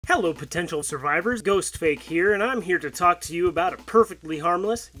Hello potential survivors, Ghostfake here, and I'm here to talk to you about a perfectly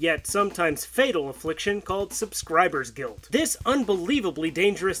harmless, yet sometimes fatal affliction called subscriber's guilt. This unbelievably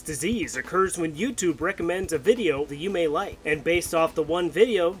dangerous disease occurs when YouTube recommends a video that you may like, and based off the one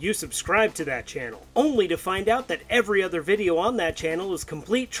video, you subscribe to that channel, only to find out that every other video on that channel is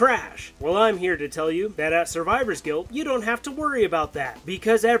complete trash. Well, I'm here to tell you that at Survivor's Guilt, you don't have to worry about that,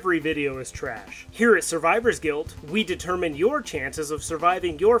 because every video is trash. Here at Survivor's Guilt, we determine your chances of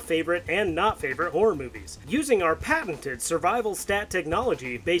surviving your favorite and not favorite horror movies, using our patented survival stat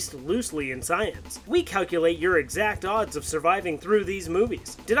technology based loosely in science. We calculate your exact odds of surviving through these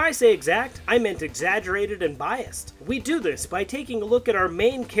movies. Did I say exact? I meant exaggerated and biased. We do this by taking a look at our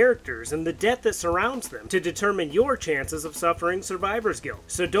main characters and the death that surrounds them to determine your chances of suffering survivor's guilt.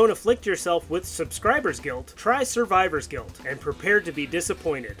 So don't afflict yourself with subscriber's guilt, try survivor's guilt, and prepare to be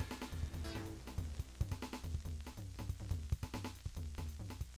disappointed.